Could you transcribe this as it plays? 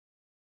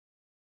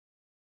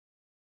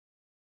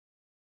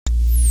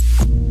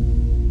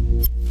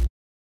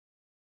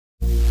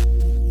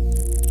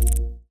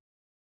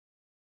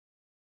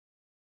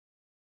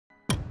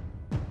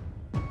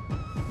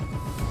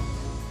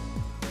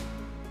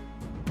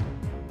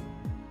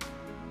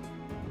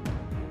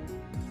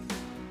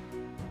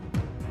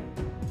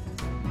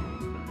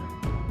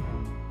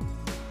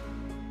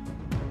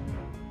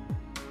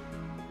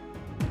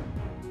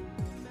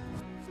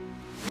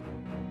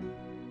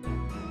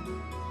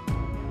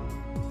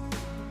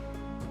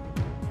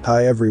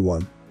Hi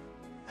everyone.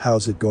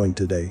 How's it going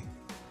today?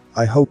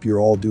 I hope you're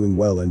all doing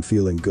well and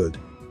feeling good.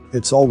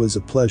 It's always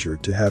a pleasure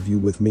to have you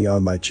with me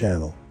on my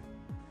channel.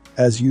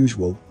 As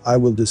usual, I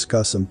will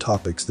discuss some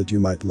topics that you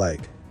might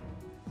like.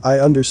 I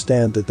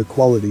understand that the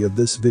quality of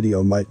this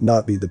video might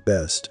not be the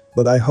best,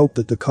 but I hope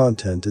that the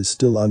content is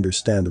still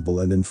understandable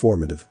and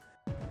informative.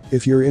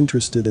 If you're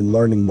interested in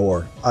learning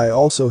more, I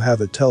also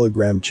have a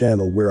Telegram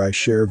channel where I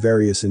share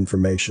various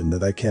information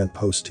that I can't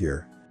post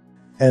here.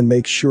 And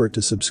make sure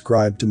to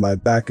subscribe to my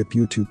backup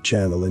YouTube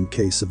channel in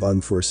case of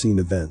unforeseen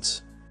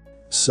events.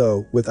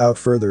 So, without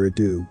further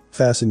ado,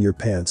 fasten your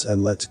pants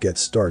and let's get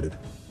started.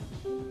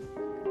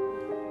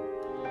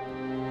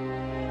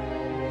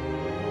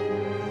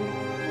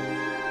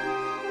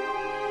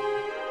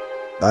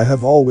 I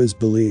have always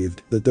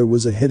believed that there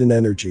was a hidden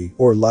energy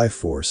or life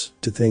force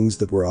to things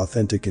that were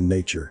authentic in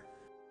nature.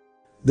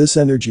 This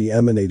energy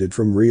emanated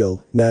from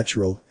real,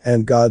 natural,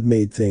 and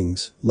God-made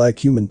things, like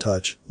human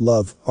touch,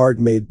 love, art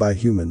made by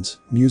humans,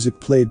 music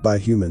played by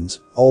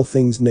humans, all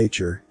things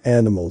nature,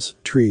 animals,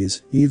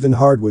 trees, even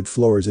hardwood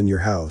floors in your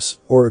house,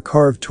 or a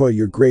carved toy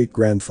your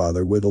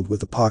great-grandfather whittled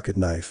with a pocket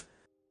knife.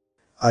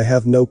 I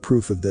have no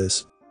proof of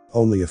this,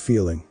 only a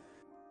feeling.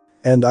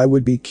 And I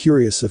would be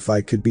curious if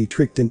I could be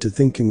tricked into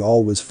thinking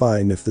all was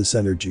fine if this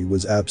energy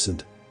was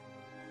absent.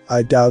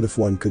 I doubt if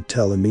one could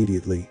tell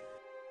immediately.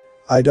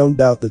 I don't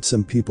doubt that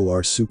some people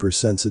are super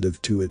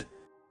sensitive to it.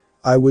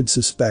 I would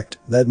suspect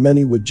that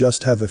many would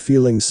just have a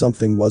feeling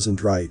something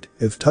wasn't right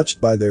if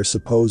touched by their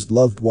supposed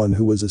loved one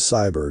who was a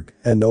cyborg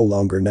and no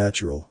longer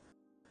natural.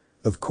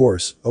 Of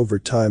course, over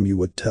time you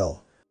would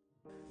tell.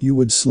 You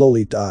would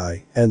slowly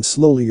die, and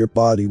slowly your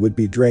body would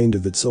be drained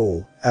of its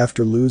soul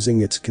after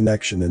losing its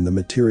connection in the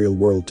material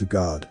world to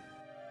God.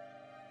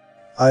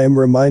 I am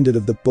reminded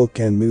of the book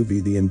and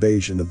movie The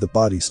Invasion of the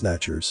Body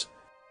Snatchers.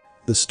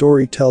 The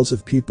story tells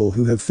of people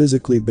who have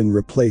physically been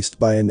replaced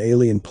by an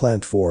alien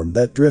plant form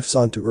that drifts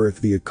onto Earth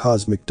via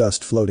cosmic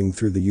dust floating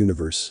through the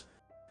universe.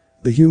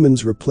 The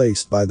humans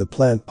replaced by the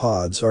plant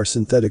pods are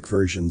synthetic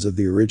versions of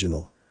the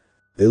original.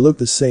 They look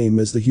the same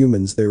as the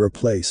humans they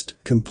replaced,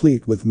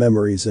 complete with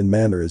memories and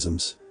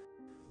mannerisms.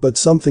 But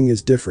something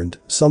is different,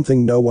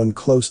 something no one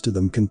close to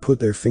them can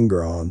put their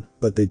finger on,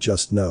 but they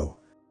just know.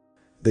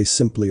 They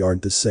simply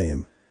aren't the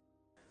same.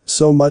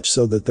 So much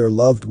so that their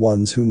loved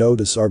ones who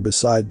notice are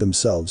beside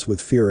themselves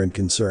with fear and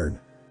concern.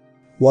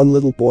 One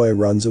little boy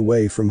runs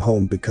away from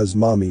home because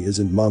mommy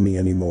isn't mommy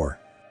anymore.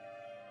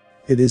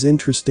 It is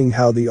interesting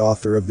how the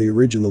author of the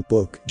original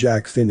book,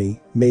 Jack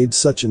Finney, made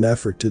such an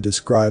effort to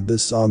describe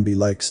this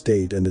zombie-like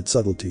state and its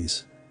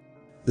subtleties.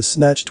 The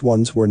snatched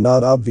ones were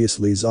not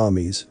obviously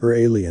zombies or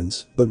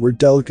aliens, but were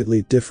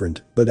delicately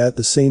different, but at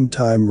the same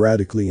time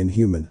radically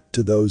inhuman,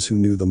 to those who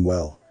knew them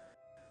well.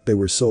 They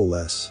were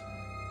soulless.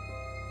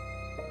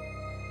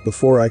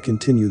 Before I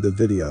continue the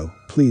video,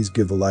 please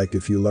give a like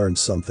if you learned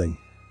something.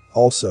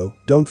 Also,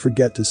 don't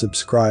forget to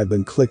subscribe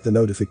and click the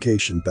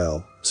notification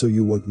bell so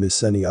you won't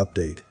miss any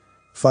update.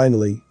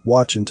 Finally,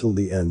 watch until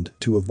the end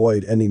to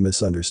avoid any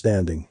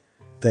misunderstanding.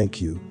 Thank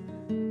you.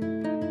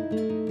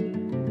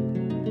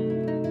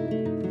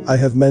 I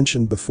have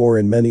mentioned before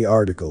in many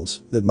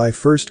articles that my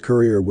first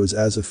career was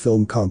as a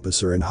film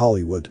composer in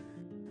Hollywood.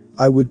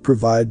 I would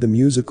provide the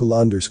musical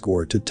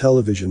underscore to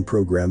television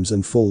programs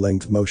and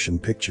full-length motion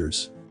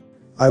pictures.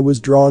 I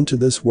was drawn to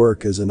this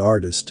work as an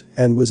artist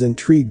and was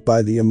intrigued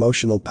by the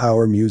emotional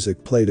power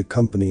music played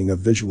accompanying a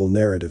visual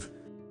narrative.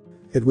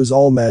 It was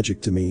all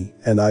magic to me,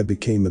 and I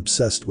became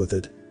obsessed with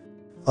it.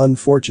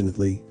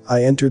 Unfortunately,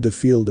 I entered the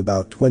field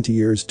about 20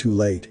 years too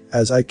late,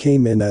 as I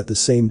came in at the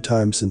same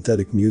time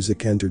synthetic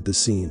music entered the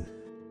scene.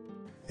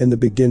 In the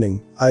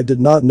beginning, I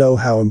did not know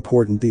how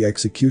important the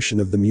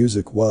execution of the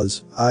music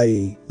was,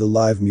 i.e., the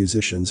live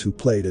musicians who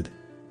played it.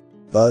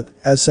 But,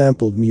 as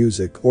sampled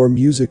music or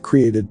music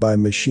created by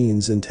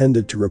machines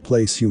intended to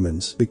replace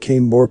humans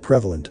became more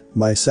prevalent,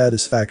 my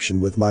satisfaction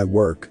with my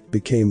work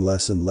became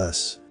less and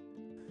less.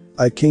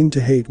 I came to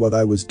hate what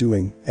I was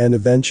doing and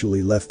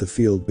eventually left the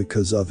field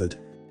because of it.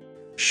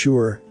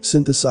 Sure,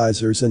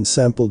 synthesizers and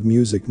sampled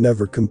music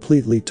never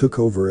completely took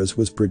over as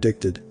was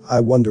predicted, I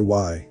wonder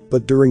why,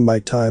 but during my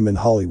time in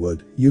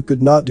Hollywood, you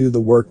could not do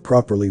the work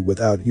properly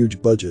without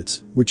huge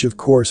budgets, which of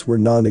course were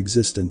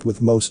non-existent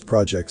with most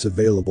projects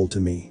available to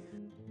me.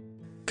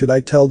 Could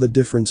I tell the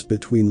difference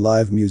between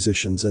live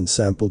musicians and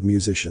sampled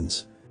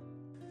musicians?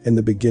 In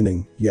the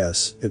beginning,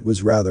 yes, it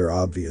was rather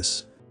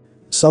obvious.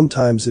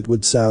 Sometimes it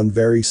would sound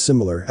very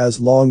similar as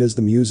long as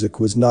the music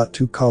was not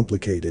too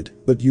complicated,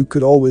 but you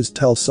could always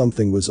tell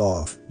something was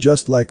off,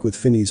 just like with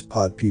Finney's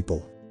Pod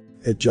People.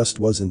 It just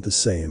wasn't the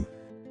same.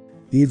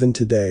 Even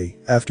today,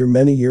 after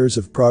many years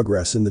of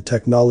progress in the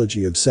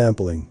technology of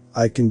sampling,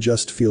 I can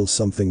just feel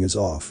something is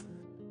off.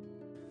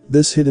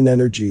 This hidden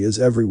energy is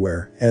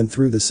everywhere, and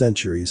through the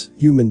centuries,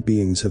 human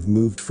beings have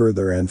moved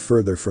further and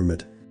further from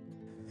it.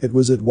 It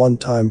was at one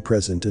time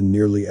present in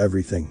nearly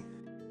everything.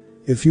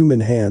 If human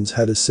hands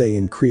had a say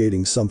in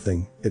creating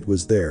something, it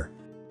was there.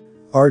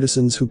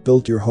 Artisans who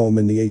built your home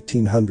in the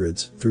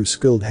 1800s, through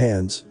skilled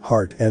hands,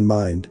 heart and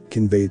mind,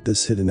 conveyed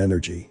this hidden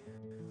energy.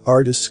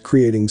 Artists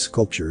creating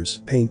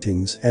sculptures,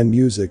 paintings, and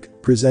music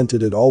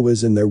presented it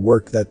always in their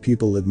work that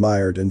people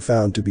admired and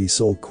found to be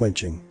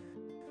soul-quenching.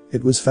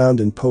 It was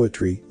found in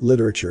poetry,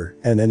 literature,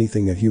 and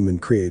anything a human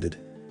created.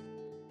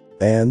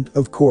 And,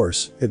 of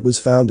course, it was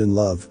found in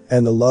love,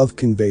 and the love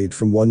conveyed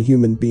from one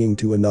human being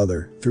to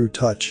another through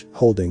touch,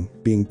 holding,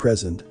 being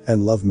present,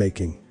 and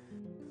love-making.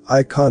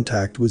 Eye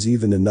contact was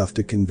even enough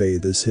to convey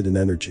this hidden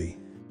energy.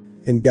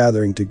 In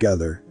gathering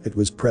together, it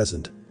was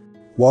present.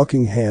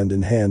 Walking hand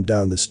in hand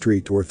down the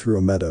street or through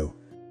a meadow.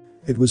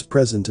 It was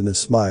present in a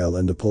smile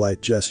and a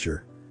polite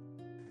gesture.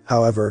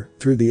 However,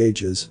 through the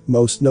ages,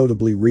 most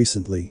notably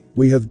recently,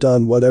 we have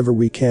done whatever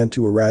we can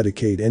to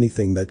eradicate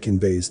anything that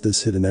conveys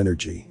this hidden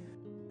energy.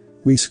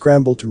 We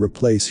scramble to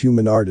replace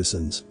human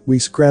artisans, we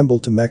scramble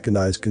to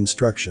mechanize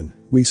construction,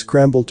 we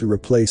scramble to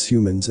replace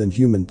humans and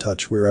human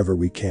touch wherever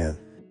we can.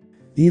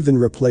 Even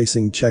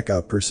replacing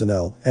checkout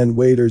personnel and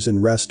waiters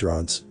in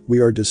restaurants, we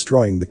are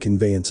destroying the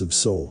conveyance of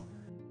soul.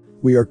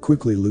 We are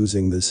quickly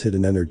losing this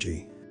hidden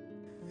energy.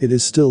 It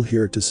is still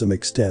here to some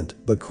extent,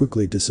 but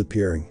quickly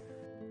disappearing.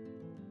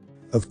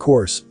 Of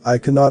course, I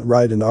cannot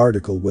write an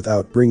article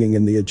without bringing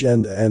in the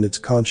agenda and its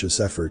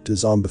conscious effort to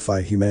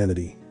zombify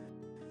humanity.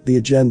 The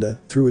agenda,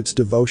 through its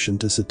devotion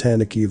to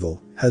satanic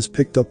evil, has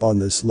picked up on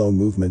this slow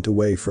movement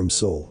away from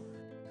soul.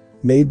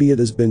 Maybe it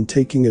has been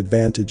taking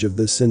advantage of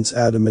this since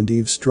Adam and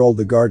Eve strolled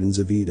the gardens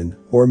of Eden,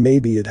 or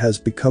maybe it has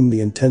become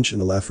the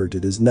intentional effort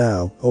it is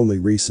now, only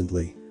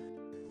recently.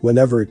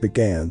 Whenever it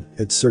began,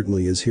 it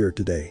certainly is here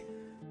today.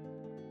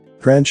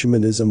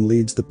 Transhumanism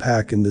leads the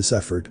pack in this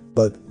effort,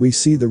 but we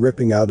see the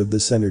ripping out of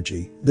this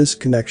energy, this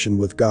connection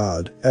with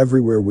God,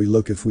 everywhere we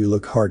look if we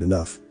look hard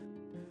enough.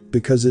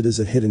 Because it is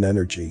a hidden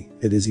energy,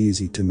 it is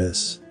easy to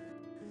miss.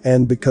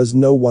 And because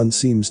no one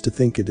seems to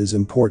think it is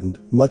important,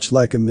 much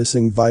like a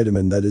missing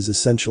vitamin that is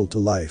essential to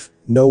life,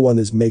 no one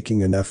is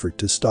making an effort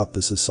to stop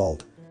this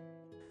assault.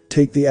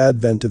 Take the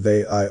advent of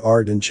AI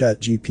art and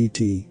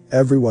ChatGPT,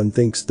 everyone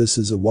thinks this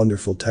is a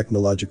wonderful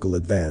technological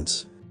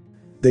advance.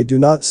 They do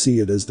not see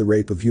it as the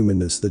rape of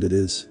humanness that it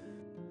is.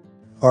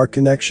 Our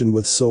connection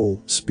with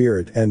soul,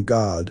 spirit, and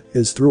God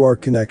is through our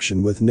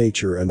connection with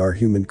nature and our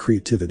human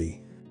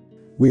creativity.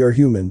 We are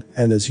human,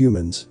 and as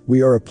humans,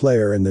 we are a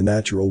player in the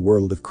natural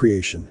world of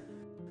creation.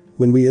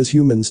 When we as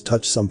humans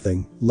touch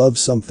something, love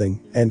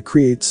something, and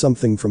create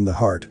something from the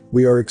heart,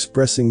 we are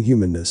expressing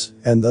humanness,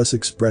 and thus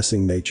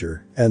expressing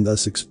nature, and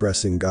thus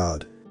expressing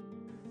God.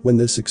 When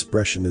this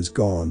expression is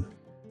gone,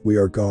 we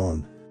are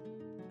gone.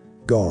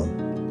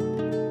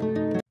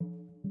 Gone.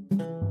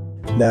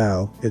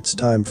 Now, it's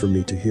time for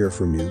me to hear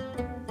from you.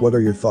 What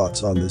are your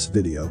thoughts on this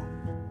video?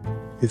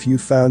 If you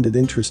found it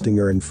interesting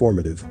or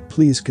informative,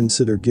 please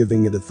consider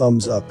giving it a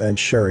thumbs up and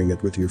sharing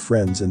it with your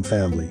friends and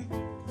family.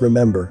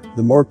 Remember,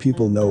 the more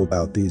people know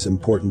about these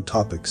important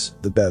topics,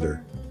 the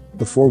better.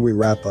 Before we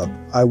wrap up,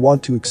 I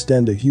want to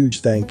extend a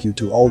huge thank you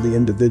to all the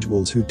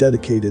individuals who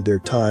dedicated their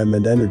time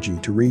and energy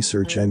to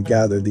research and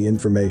gather the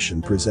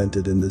information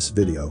presented in this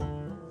video.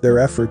 Their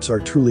efforts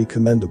are truly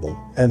commendable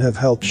and have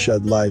helped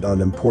shed light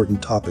on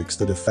important topics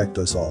that affect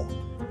us all.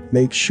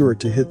 Make sure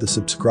to hit the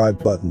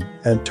subscribe button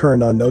and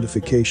turn on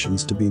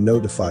notifications to be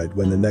notified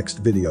when the next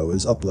video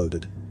is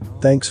uploaded.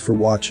 Thanks for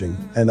watching,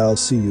 and I'll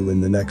see you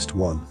in the next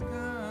one.